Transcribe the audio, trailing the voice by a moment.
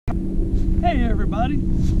Hey everybody,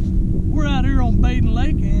 we're out here on Badin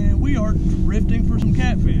Lake and we are drifting for some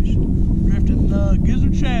catfish. Drifting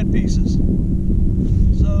gizzard shad pieces.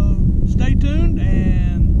 So stay tuned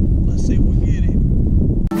and let's see if we get any.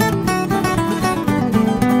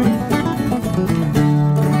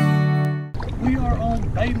 We are on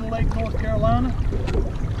Badin Lake, North Carolina.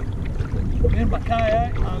 In my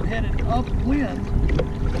kayak, I'm headed upwind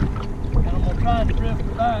and I'm going to try and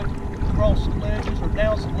drift back across some ledges or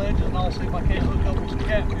down some ledges, and I'll see if I can't hook up with some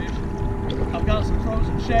catfish. I've got some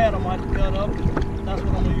frozen shad I might have to cut up. That's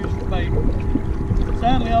what I'm going to use for bait.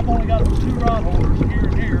 Sadly, I've only got 2 rod holders here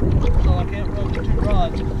and here, so I can't run with 2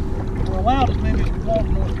 rods. We're allowed as many as we want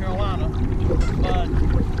in North Carolina, but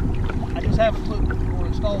I just haven't put or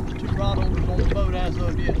installed the 2 rod holders on the boat as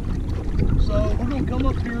of yet. So we're going to come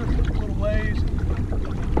up here a little ways,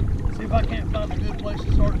 see if I can't find a good place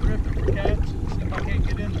to start drifting for cats, see if I can't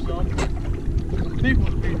get into some. The big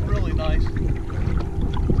ones would be really nice.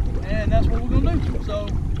 And that's what we're going to do. So,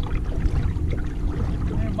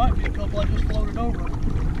 there might be a couple I just floated over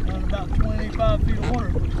on about 25 feet of water,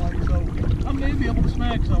 it looks like. So, I may be able to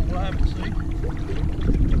snag some, we'll have to see.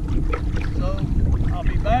 So, I'll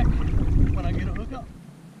be back when I get a hook up.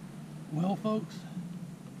 Well, folks,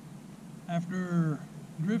 after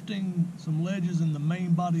drifting some ledges in the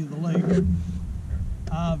main body of the lake,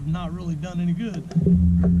 I've not really done any good.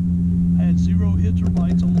 I had 0 hits or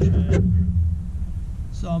bites on the shad.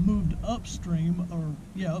 So I moved upstream,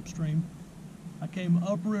 upstream. I came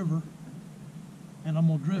upriver, and I'm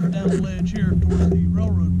gonna drift down the ledge here towards the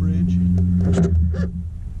railroad bridge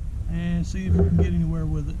and see if we can get anywhere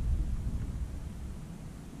with it.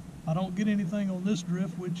 If I don't get anything on this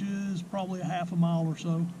drift, which is probably a half a mile or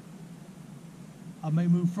so, I may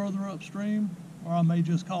move further upstream, or I may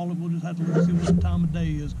just call it. We'll just have to look and see what the time of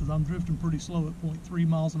day is, because I'm drifting pretty slow at 0.3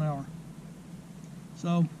 miles an hour.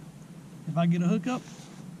 So if I get a hookup,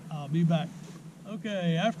 I'll be back.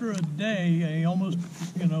 Okay, after a day, almost,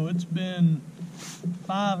 it's been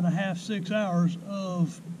 5.5, 6 hours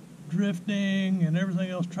of drifting and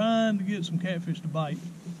everything else, trying to get some catfish to bite.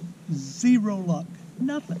 0 luck,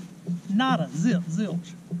 nothing, nada, zip,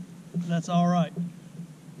 zilch. That's all right.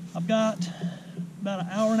 I've got about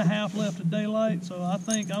 1.5 hours left of daylight, so I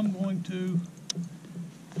think I'm going to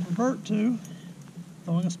revert to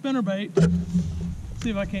throwing a spinnerbait, see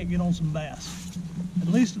if I can't get on some bass. At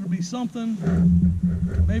least it'll be something.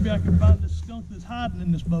 Maybe I can find this skunk that's hiding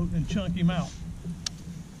in this boat and chunk him out.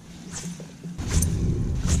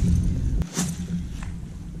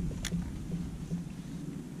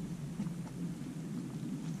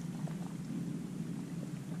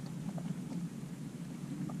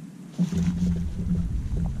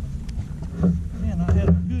 Man, I had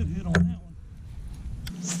a good hit on that one.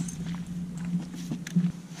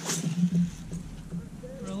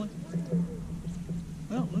 Really?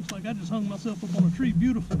 Well, looks like I just hung myself up on a tree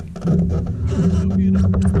beautifully. Go get it. Do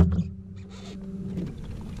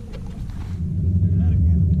that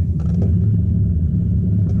again.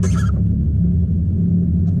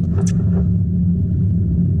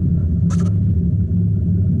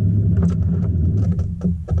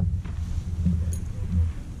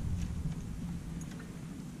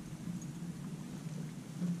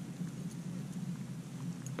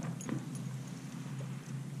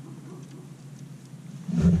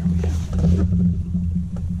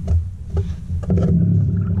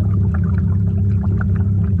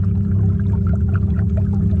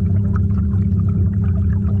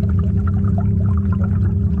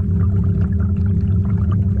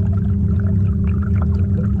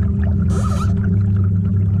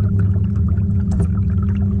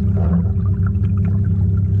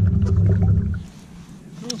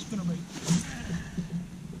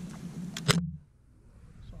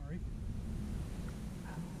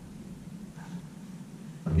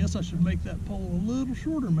 I guess I should make that pole a little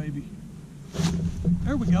shorter, maybe.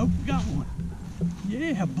 There we go, we got one.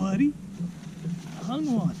 Yeah, buddy. I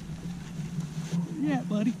hung one. Where you at,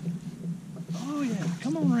 buddy? Oh yeah,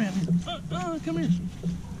 come on around here. Come here.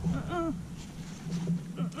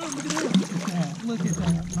 Look at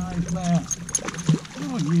that, nice bass.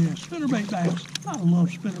 Oh yeah, spinnerbait bass. I love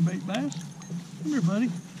spinnerbait bass. Come here, buddy.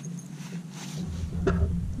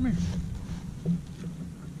 Come here.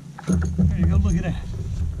 There you go, look at that.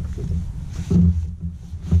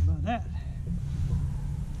 How about that?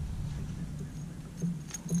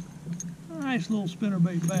 Nice little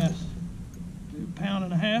spinnerbait bass. 1.5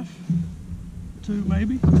 pounds, 2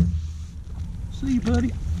 maybe. See you,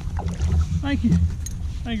 buddy. Thank you.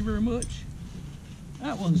 Thank you very much.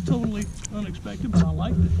 That was totally unexpected, but I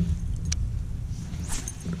liked it.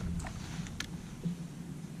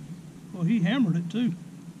 Well, he hammered it too.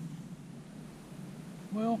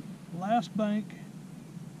 Well, last bank.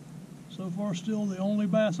 So far, still the only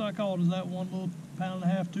bass I caught is that one little 1.5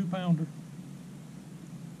 pound, 2 pounder.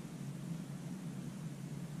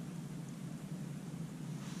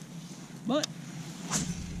 But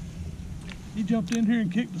he jumped in here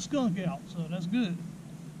and kicked the skunk out, so that's good.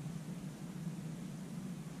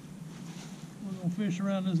 We're gonna fish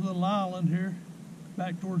around this little island here,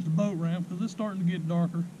 back towards the boat ramp, because it's starting to get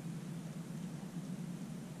darker.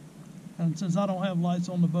 And since I don't have lights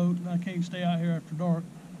on the boat, I can't stay out here after dark.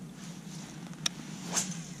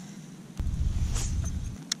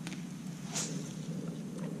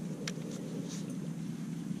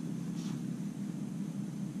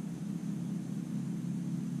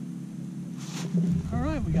 All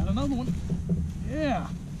right, we got another one. Yeah,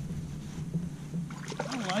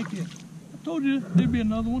 I like it. I told you there'd be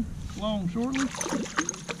another one along shortly.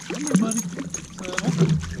 Come here, buddy. Settle.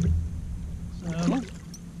 Settle.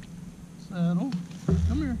 Settle.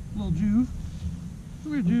 Come here, little Juve.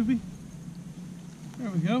 Come here, Juvie. There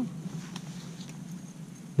we go.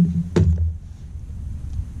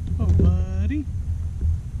 Oh, buddy.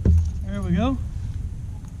 There we go.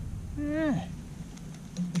 Yeah.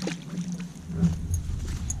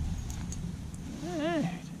 Hey,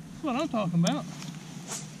 that's what I'm talking about.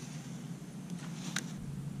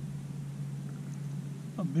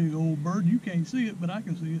 A big old bird. You can't see it, but I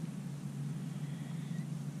can see it.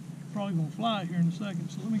 Probably gonna fly here in a second,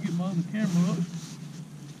 so let me get my other camera up.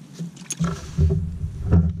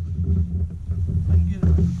 I can get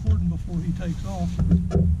it recording before he takes off.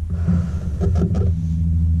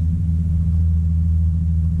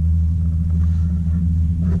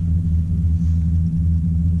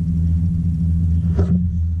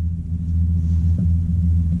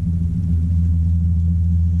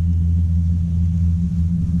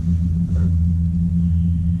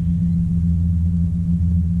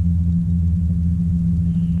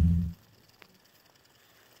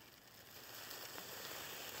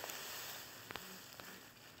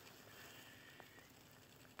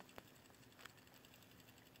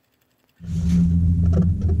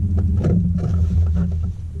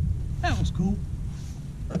 That was cool.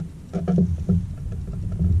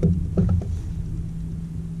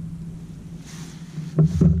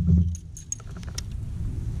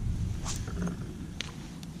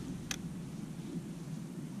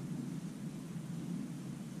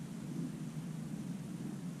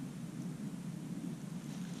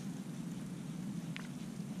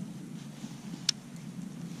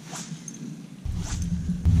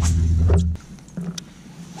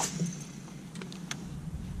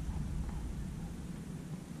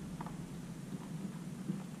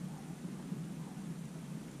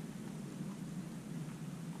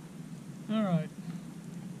 All right,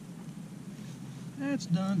 that's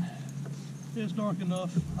done. It's dark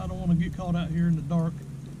enough. I don't want to get caught out here in the dark.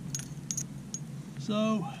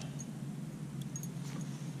 So,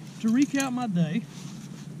 to recap my day,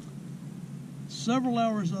 several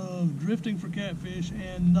hours of drifting for catfish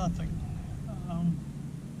and nothing.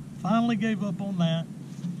 Finally gave up on that.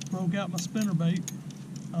 Broke out my spinnerbait.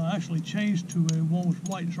 Actually changed to a one with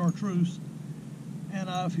white chartreuse, and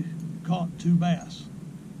I've caught 2 bass.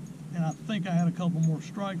 And I think I had a couple more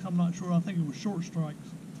strikes. I'm not sure. I think it was short strikes.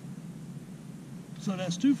 So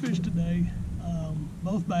that's 2 fish today.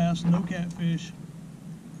 Both bass, no catfish.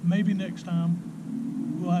 Maybe next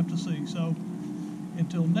time. We'll have to see. So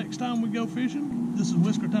until next time we go fishing, this is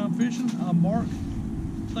Whisker Time Fishing. I'm Mark.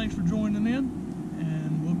 Thanks for joining in,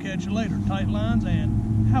 and we'll catch you later. Tight lines,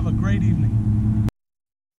 and have a great evening.